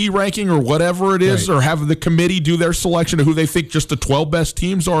AP ranking or whatever it is, or have the committee do their selection of who they think just the 12 best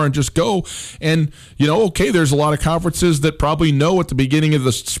teams are and just go? And, okay, there's a lot of conferences that probably know at the beginning of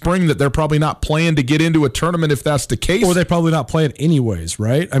the spring that they're probably not playing to get into a tournament if that's the case. Or they're probably not playing anyways,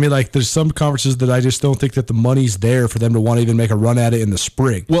 right? I mean, like, there's some conferences that I just don't think that the money's there for them to want to even make a run at it in the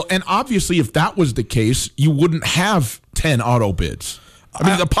spring. Well, and obviously if that was the case, you wouldn't have 10 auto bids. I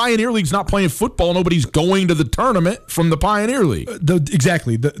mean, the Pioneer League's not playing football. Nobody's going to the tournament from the Pioneer League.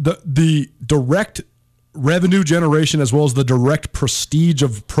 Exactly. The direct revenue generation as well as the direct prestige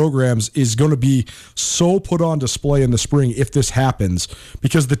of programs is going to be so put on display in the spring if this happens,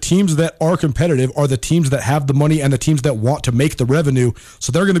 because the teams that are competitive are the teams that have the money and the teams that want to make the revenue.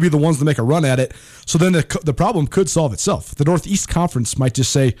 So they're going to be the ones that make a run at it. So then the problem could solve itself. The Northeast Conference might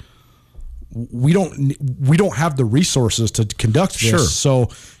just say, we don't have the resources to conduct this. Sure. So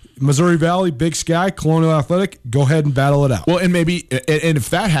Missouri Valley, Big Sky, Colonial Athletic, go ahead and battle it out. Well, and if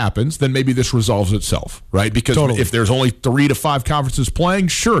that happens, then maybe this resolves itself, right? Because if there's only 3 to 5 conferences playing,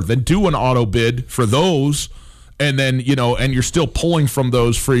 sure, then do an auto bid for those, and then and you're still pulling from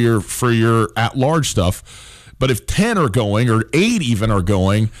those for your at-large stuff. But if 10 are going, or 8 even are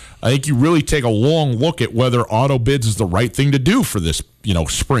going, I think you really take a long look at whether auto bids is the right thing to do for this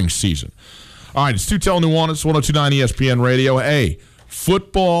spring season. All right, it's Tutel Nuanez, 102.9 ESPN Radio. Hey,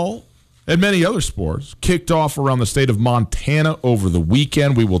 football and many other sports kicked off around the state of Montana over the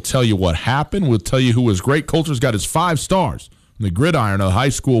weekend. We will tell you what happened. We'll tell you who was great. Coulter's got his 5 stars in the gridiron of the high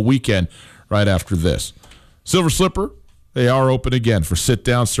school weekend right after this. Silver Slipper, they are open again for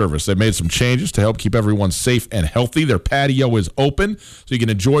sit-down service. They made some changes to help keep everyone safe and healthy. Their patio is open, so you can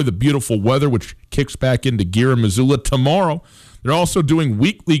enjoy the beautiful weather, which kicks back into gear in Missoula tomorrow. They're also doing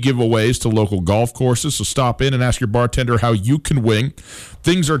weekly giveaways to local golf courses, so stop in and ask your bartender how you can win.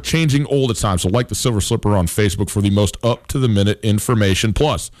 Things are changing all the time, so like the Silver Slipper on Facebook for the most up-to-the-minute information.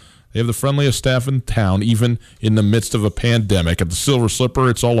 Plus, they have the friendliest staff in town, even in the midst of a pandemic. At the Silver Slipper,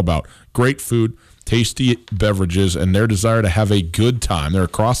 it's all about great food, tasty beverages, and their desire to have a good time. They're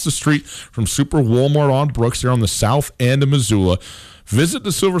across the street from Super Walmart on Brooks. They're on the south end of Missoula. Visit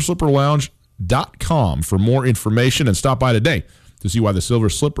the silverslipperlounge.com for more information and stop by today to see why the Silver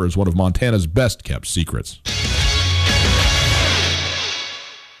Slipper is one of Montana's best-kept secrets.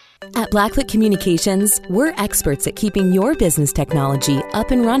 At Blackfoot Communications, we're experts at keeping your business technology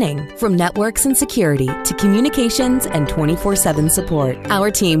up and running. From networks and security to communications and 24/7 support, our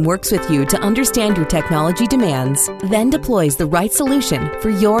team works with you to understand your technology demands, then deploys the right solution for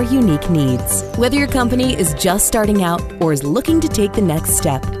your unique needs. Whether your company is just starting out or is looking to take the next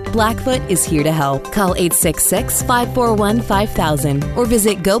step, Blackfoot is here to help. Call 866-541-5000 or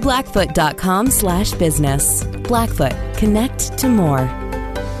visit goblackfoot.com/business. Blackfoot, connect to more.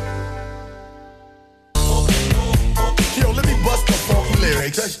 Yo, let me bust the funky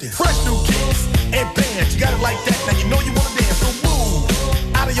lyrics. Fresh new kicks and bands. You got it like that. Now you know you want to dance. So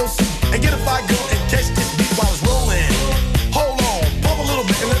move out of your seat and get a fire girl and catch this beat while it's rolling. Hold on, pump a little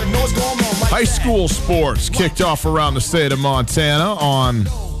bit and let them know what's going on. Like High school sports kicked off around the state of Montana on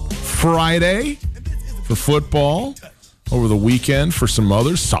Friday for football. Over the weekend for some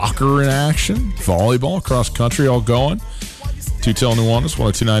others. Soccer in action. Volleyball, cross country, all going. Tell Nuanez,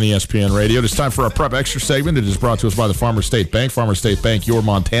 102.9 ESPN Radio. It's time for our Prep Extra segment. It is brought to us by the Farmers State Bank. Farmers State Bank, your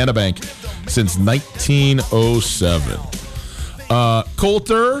Montana bank since 1907.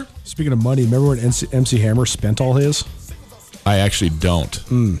 Coulter. Speaking of money, remember when MC Hammer spent all his? I actually don't.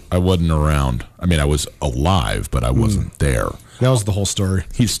 I wasn't around. I mean, I was alive, but I wasn't there. That was the whole story.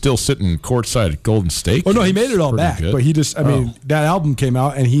 He's still sitting courtside at Golden State. Oh, no, he made it all back. Good. But he just, that album came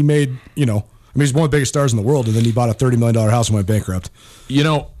out and he made, he's one of the biggest stars in the world, and then he bought a $30 million house and went bankrupt.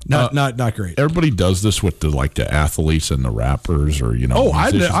 Not great. Everybody does this with the athletes and the rappers, or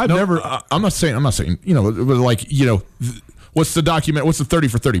I've never. I'm not saying. What's the document? What's the 30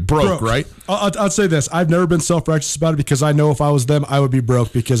 for 30? Broke, right? I'll say this: I've never been self-righteous about it because I know if I was them, I would be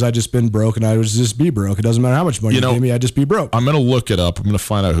broke because I just been broke and I would just be broke. It doesn't matter how much money you gave me, I'd just be broke. I'm going to look it up. I'm going to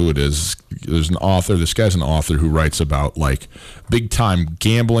find out who it is. There's an author. This guy's an author who writes about big time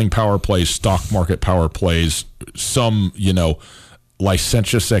gambling power plays, stock market power plays, some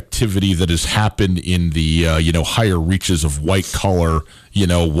licentious activity that has happened in the higher reaches of white collar,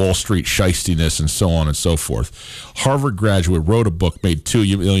 Wall Street shystiness and so on and so forth. Harvard graduate, wrote a book, made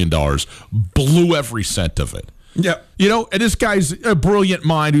 $2 million, blew every cent of it. Yeah. And this guy's a brilliant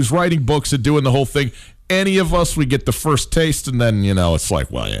mind who's writing books and doing the whole thing. Any of us, we get the first taste, and then, it's like,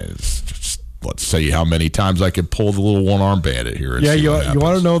 well, yeah, let's see how many times I can pull the little one-arm bandit here. Yeah, you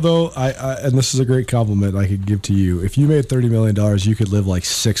want to know, though, and this is a great compliment I could give to you. If you made $30 million, you could live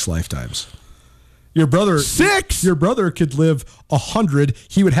 6 lifetimes. Your brother 6? Your brother could live 100.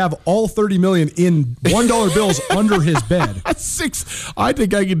 He would have all $30 million in $1 bills under his bed. 6. I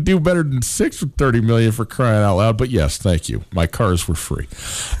think I could do better than 6 with $30 million, for crying out loud. But yes, thank you. My cars were free.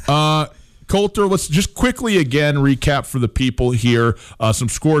 Coulter, let's just quickly again recap for the people here. Some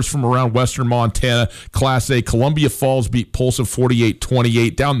scores from around western Montana. Class A, Columbia Falls beat Polson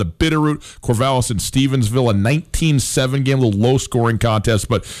 48-28. Down the Bitterroot, Corvallis and Stevensville, a 19-7 game, a little low-scoring contest,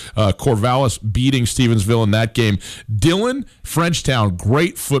 but Corvallis beating Stevensville in that game. Dillon, Frenchtown,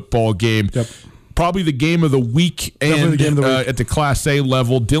 great football game. Yep. Probably the game of the week and at the Class A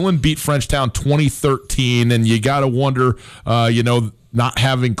level. Dillon beat Frenchtown 2013, and you got to wonder, not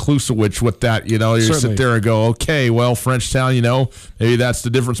having Klusowicz with that, you sit there and go, okay, well, Frenchtown, maybe that's the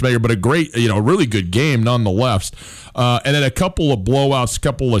difference maker, but a great, really good game nonetheless. And then a couple of blowouts, a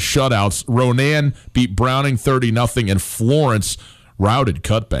couple of shutouts. Ronan beat Browning 30-0, and Florence routed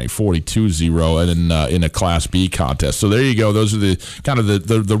Cutbank 42-0 and in a Class B contest. So there you go. Those are the kind of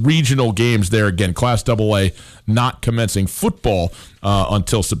the regional games there. Again, Class AA not commencing football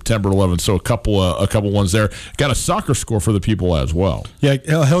until September 11th. So a couple ones there. Got a soccer score for the people as well. Yeah,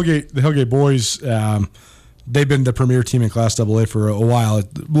 the Hellgate boys. They've been the premier team in Class AA for a while. A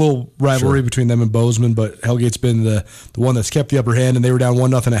little rivalry between them and Bozeman, but Hellgate's been the one that's kept the upper hand, and they were down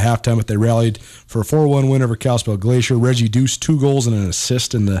 1-0 at halftime, but they rallied for a 4-1 win over Kalispell Glacier. Reggie Deuce, 2 goals and an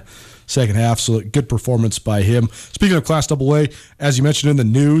assist in the second half, so good performance by him. Speaking of Class AA, as you mentioned in the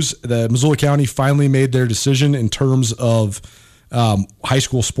news, the Missoula County finally made their decision in terms of high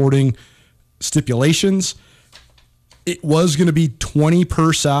school sporting stipulations. It was going to be 20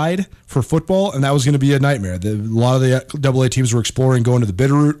 per side for football, and that was going to be a nightmare. A lot of the AA teams were exploring going to the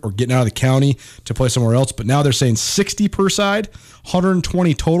Bitterroot or getting out of the county to play somewhere else, but now they're saying 60 per side,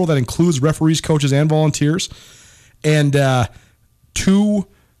 120 total. That includes referees, coaches, and volunteers, and 2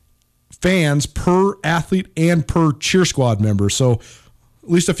 fans per athlete and per cheer squad member. So at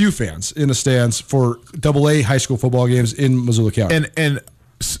least a few fans in the stands for AA high school football games in Missoula County. And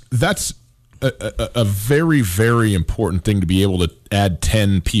that's a very, very important thing to be able to add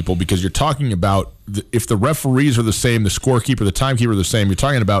 10 people, because you're talking about if the referees are the same, the scorekeeper, the timekeeper are the same, you're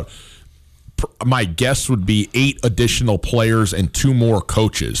talking about, my guess would be 8 additional players and 2 more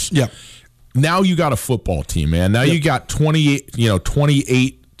coaches. Yeah. Now you got a football team, man. Now you got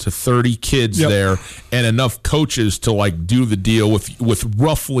 28 to 30 kids there, and enough coaches to do the deal with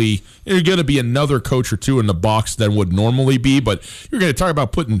roughly, you're going to be another coach or 2 in the box than would normally be, but you're going to talk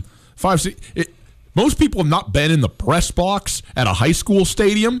about putting 5, 6. Most people have not been in the press box at a high school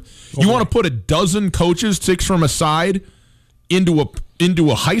stadium. You want to put a dozen coaches, 6 from a side, into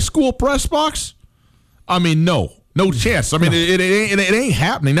into a high school press box? I mean, no chance. I mean, it ain't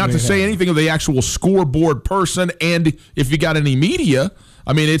happening. Not to say anything of the actual scoreboard person, and if you got any media,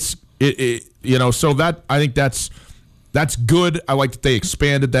 I mean, it's so that I think that's good. I like that they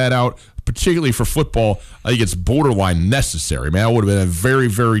expanded that out, particularly for football. I think it's borderline necessary. Man, that would have been a very,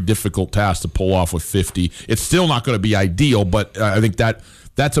 very difficult task to pull off with 50. It's still not going to be ideal, but I think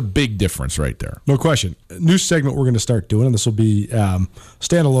that's a big difference right there. No question. New segment we're going to start doing, and this will be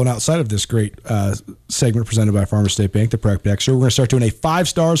standalone outside of this great segment presented by Farmers State Bank, the Prep Extra. We're going to start doing a 5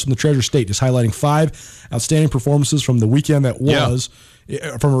 stars from the Treasure State, just highlighting 5 outstanding performances from the weekend that was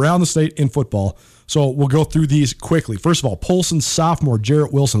from around the state in football. So we'll go through these quickly. First of all, Polson sophomore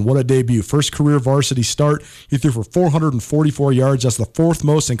Jarrett Wilson, what a debut. First career varsity start. He threw for 444 yards. That's the 4th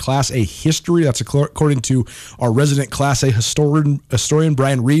most in Class A history. That's according to our resident Class A historian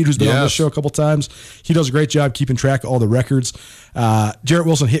Brian Reed, who's been on this show a couple times. He does a great job keeping track of all the records. Jarrett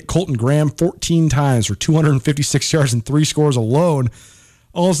Wilson hit Colton Graham 14 times for 256 yards and 3 scores alone.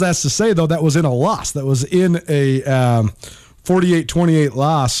 All that's to say, though, that was in a loss. That was in a 48-28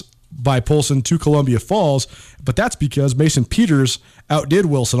 loss by Polson to Columbia Falls, but that's because Mason Peters outdid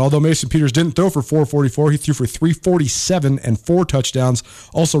Wilson. Although Mason Peters didn't throw for 444, he threw for 347 and 4 touchdowns,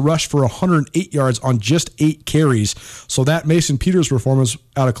 also rushed for 108 yards on just 8 carries. So that Mason Peters performance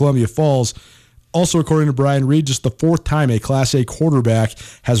out of Columbia Falls, also according to Brian Reed, just the 4th time a Class A quarterback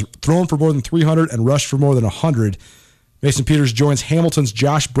has thrown for more than 300 and rushed for more than 100. Mason Peters joins Hamilton's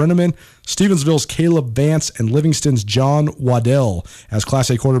Josh Brenneman, Stevensville's Caleb Vance, and Livingston's John Waddell as Class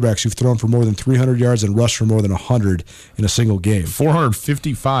A quarterbacks who've thrown for more than 300 yards and rushed for more than 100 in a single game.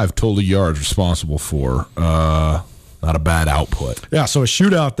 455 total yards responsible for. Not a bad output. Yeah, so a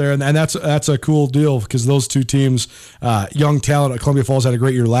shootout there, and that's a cool deal because those two teams, young talent at Columbia Falls had a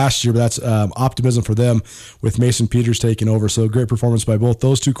great year last year, but that's optimism for them with Mason Peters taking over. So great performance by both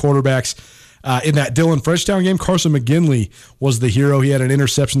those two quarterbacks. In that Dillon-Frenchtown game, Carson McGinley was the hero. He had an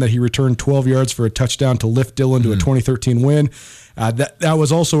interception that he returned 12 yards for a touchdown to lift Dillon to a 2013 win. That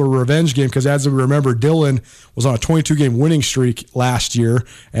was also a revenge game because, as we remember, Dillon was on a 22-game winning streak last year,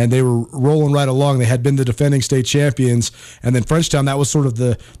 and they were rolling right along. They had been the defending state champions, and then Frenchtown, that was sort of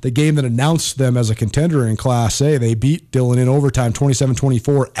the game that announced them as a contender in Class A. They beat Dillon in overtime,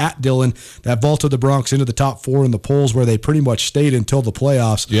 27-24 at Dillon. That vaulted the Broncs into the top 4 in the polls, where they pretty much stayed until the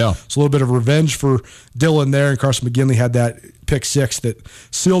playoffs. Yeah. So a little bit of revenge for Dillon there, and Carson McGinley had that pick 6 that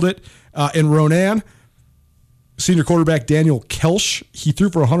sealed it. In Ronan, senior quarterback Daniel Kelsch, he threw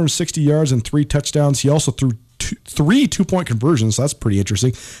for 160 yards and 3 touchdowns. He also threw 3 2-point conversions, so that's pretty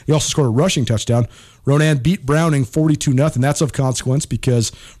interesting. He also scored a rushing touchdown. Ronan beat Browning 42-0. That's of consequence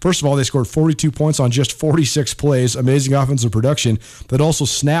because, first of all, they scored 42 points on just 46 plays. Amazing offensive production that also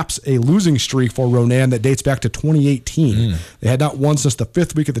snaps a losing streak for Ronan that dates back to 2018. They had not won since the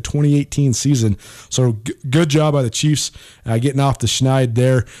 5th week of the 2018 season. So good job by the Chiefs getting off the schneid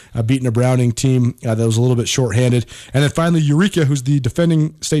there, beating a Browning team that was a little bit shorthanded. And then finally, Eureka, who's the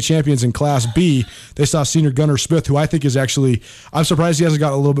defending state champions in Class B, they saw senior Gunnar Smith, who I think is actually, I'm surprised he hasn't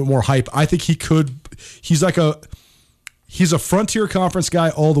got a little bit more hype. I think he could. He's a Frontier Conference guy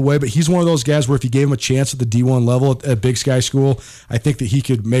all the way, but he's one of those guys where if you gave him a chance at the D1 level at Big Sky School, I think that he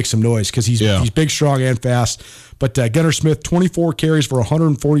could make some noise because he's big, strong, and fast. But Gunnar Smith, 24 carries for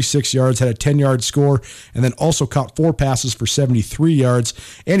 146 yards, had a 10-yard score, and then also caught 4 passes for 73 yards.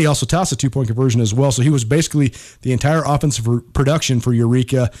 And he also tossed a 2-point conversion as well. So he was basically the entire offensive production for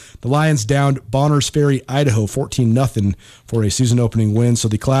Eureka. The Lions downed Bonners Ferry, Idaho, 14-0 for a season-opening win. So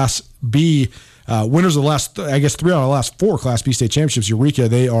the Class B winners of the last, 3 out of the last 4 Class B state championships, Eureka,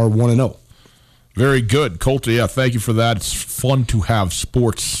 they are 1-0. Very good. Colter, thank you for that. It's fun to have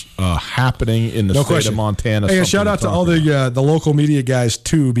sports happening in the state of Montana. Hey, shout out to all the local media guys,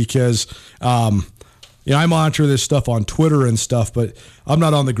 too, because I monitor this stuff on Twitter and stuff, but I'm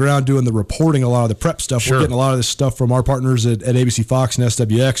not on the ground doing the reporting, a lot of the prep stuff. Sure. We're getting a lot of this stuff from our partners at ABC Fox and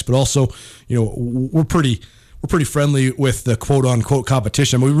SWX, but also, we're pretty friendly with the quote-unquote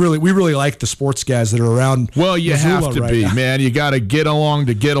competition. We really like the sports guys that are around. Well, you Missoula have to right be, now. Man. You got to get along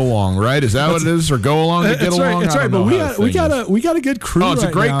to get along, right? Is that what it is? Or go along to get along? That's right. But we got a good crew. Oh, it's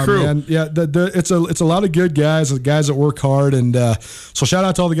a great now, crew. Man. Yeah, it's a lot of good guys, guys that work hard, and so shout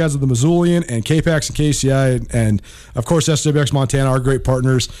out to all the guys at the Missoulian and KPAX and KCI, and of course SWX Montana, our great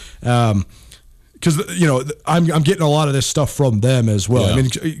partners. Because I'm getting a lot of this stuff from them as well. Yeah. I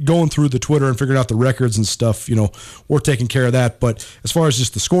mean, going through the Twitter and figuring out the records and stuff, we're taking care of that. But as far as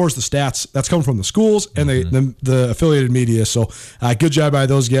just the scores, the stats, that's coming from the schools and the affiliated media. So good job by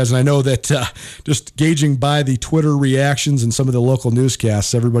those guys. And I know that just gauging by the Twitter reactions and some of the local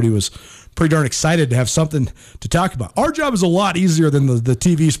newscasts, everybody was pretty darn excited to have something to talk about. Our job is a lot easier than the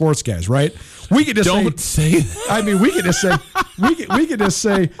TV sports guys, right? We could just say that. I mean, we could just say we could just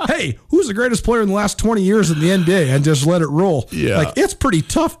say, hey, who's the greatest player in the last 20 years in the NBA, and just let it roll. Yeah. Like, it's pretty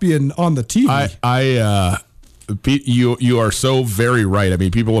tough being on the TV. You are so very right. I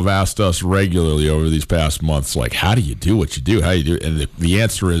mean, people have asked us regularly over these past months, like, how do you do what you do? How do you do? And the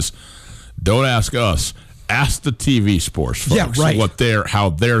answer is, don't ask us. Ask the TV sports folks how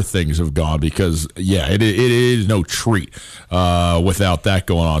their things have gone, because it is no treat without that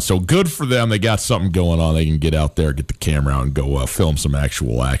going on. So good for them. They got something going on. They can get out there, get the camera out, and go film some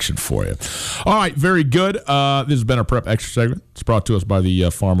actual action for you. All right, very good. This has been our Prep Extra segment. It's brought to us by the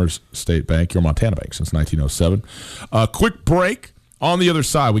Farmers State Bank, your Montana Bank since 1907. Quick break. On the other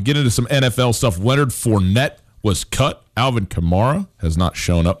side, we get into some NFL stuff. Leonard Fournette was cut. Alvin Kamara has not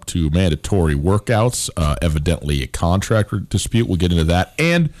shown up to mandatory workouts, evidently a contract dispute. We'll get into that.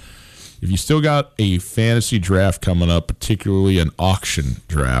 And if you still got a fantasy draft coming up, particularly an auction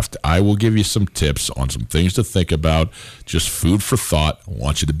draft, I will give you some tips on some things to think about. Just food for thought. I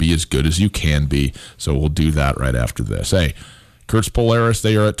want you to be as good as you can be. So we'll do that right after this. Hey, Kurtz Polaris,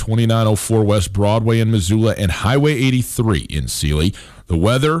 they are at 2904 West Broadway in Missoula and Highway 83 in Sealy. The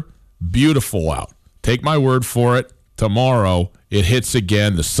weather, beautiful out. Take my word for it. Tomorrow, it hits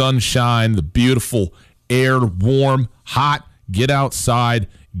again. The sunshine, the beautiful air, warm, hot. Get outside,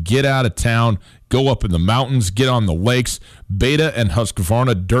 get out of town, go up in the mountains, get on the lakes. Beta and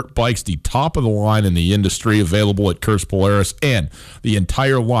Husqvarna dirt bikes, the top of the line in the industry, available at Kurtz Polaris, and the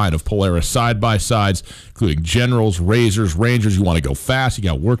entire line of Polaris side-by-sides, including Generals, Razors, Rangers. You want to go fast, you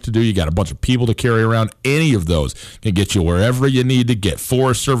got work to do, you got a bunch of people to carry around. Any of those can get you wherever you need to get.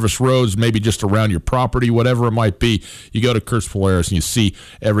 Forest Service roads, maybe just around your property, whatever it might be. You go to Kurtz Polaris and you see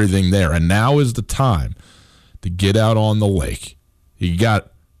everything there. And now is the time to get out on the lake. You got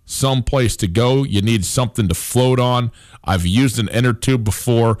some place to go. You need something to float on. I've used an inner tube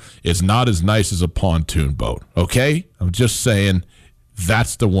before. It's not as nice as a pontoon boat, okay? I'm just saying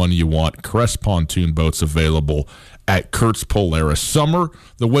that's the one you want. Crest pontoon boats available at Kurtz Polaris. Summer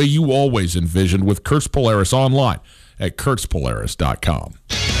the way you always envisioned with Kurtz Polaris online at kurtzpolaris.com.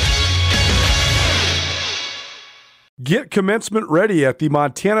 Get commencement ready at the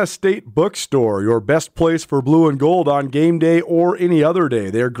Montana State Bookstore, your best place for blue and gold on game day or any other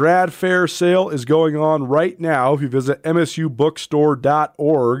day. Their grad fair sale is going on right now if you visit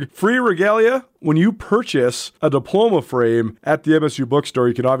msubookstore.org. Free regalia when you purchase a diploma frame at the MSU Bookstore.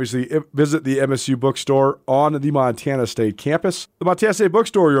 You can obviously visit the MSU Bookstore on the Montana State campus. The Montana State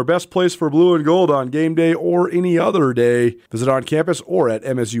Bookstore, your best place for blue and gold on game day or any other day. Visit on campus or at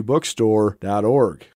msubookstore.org.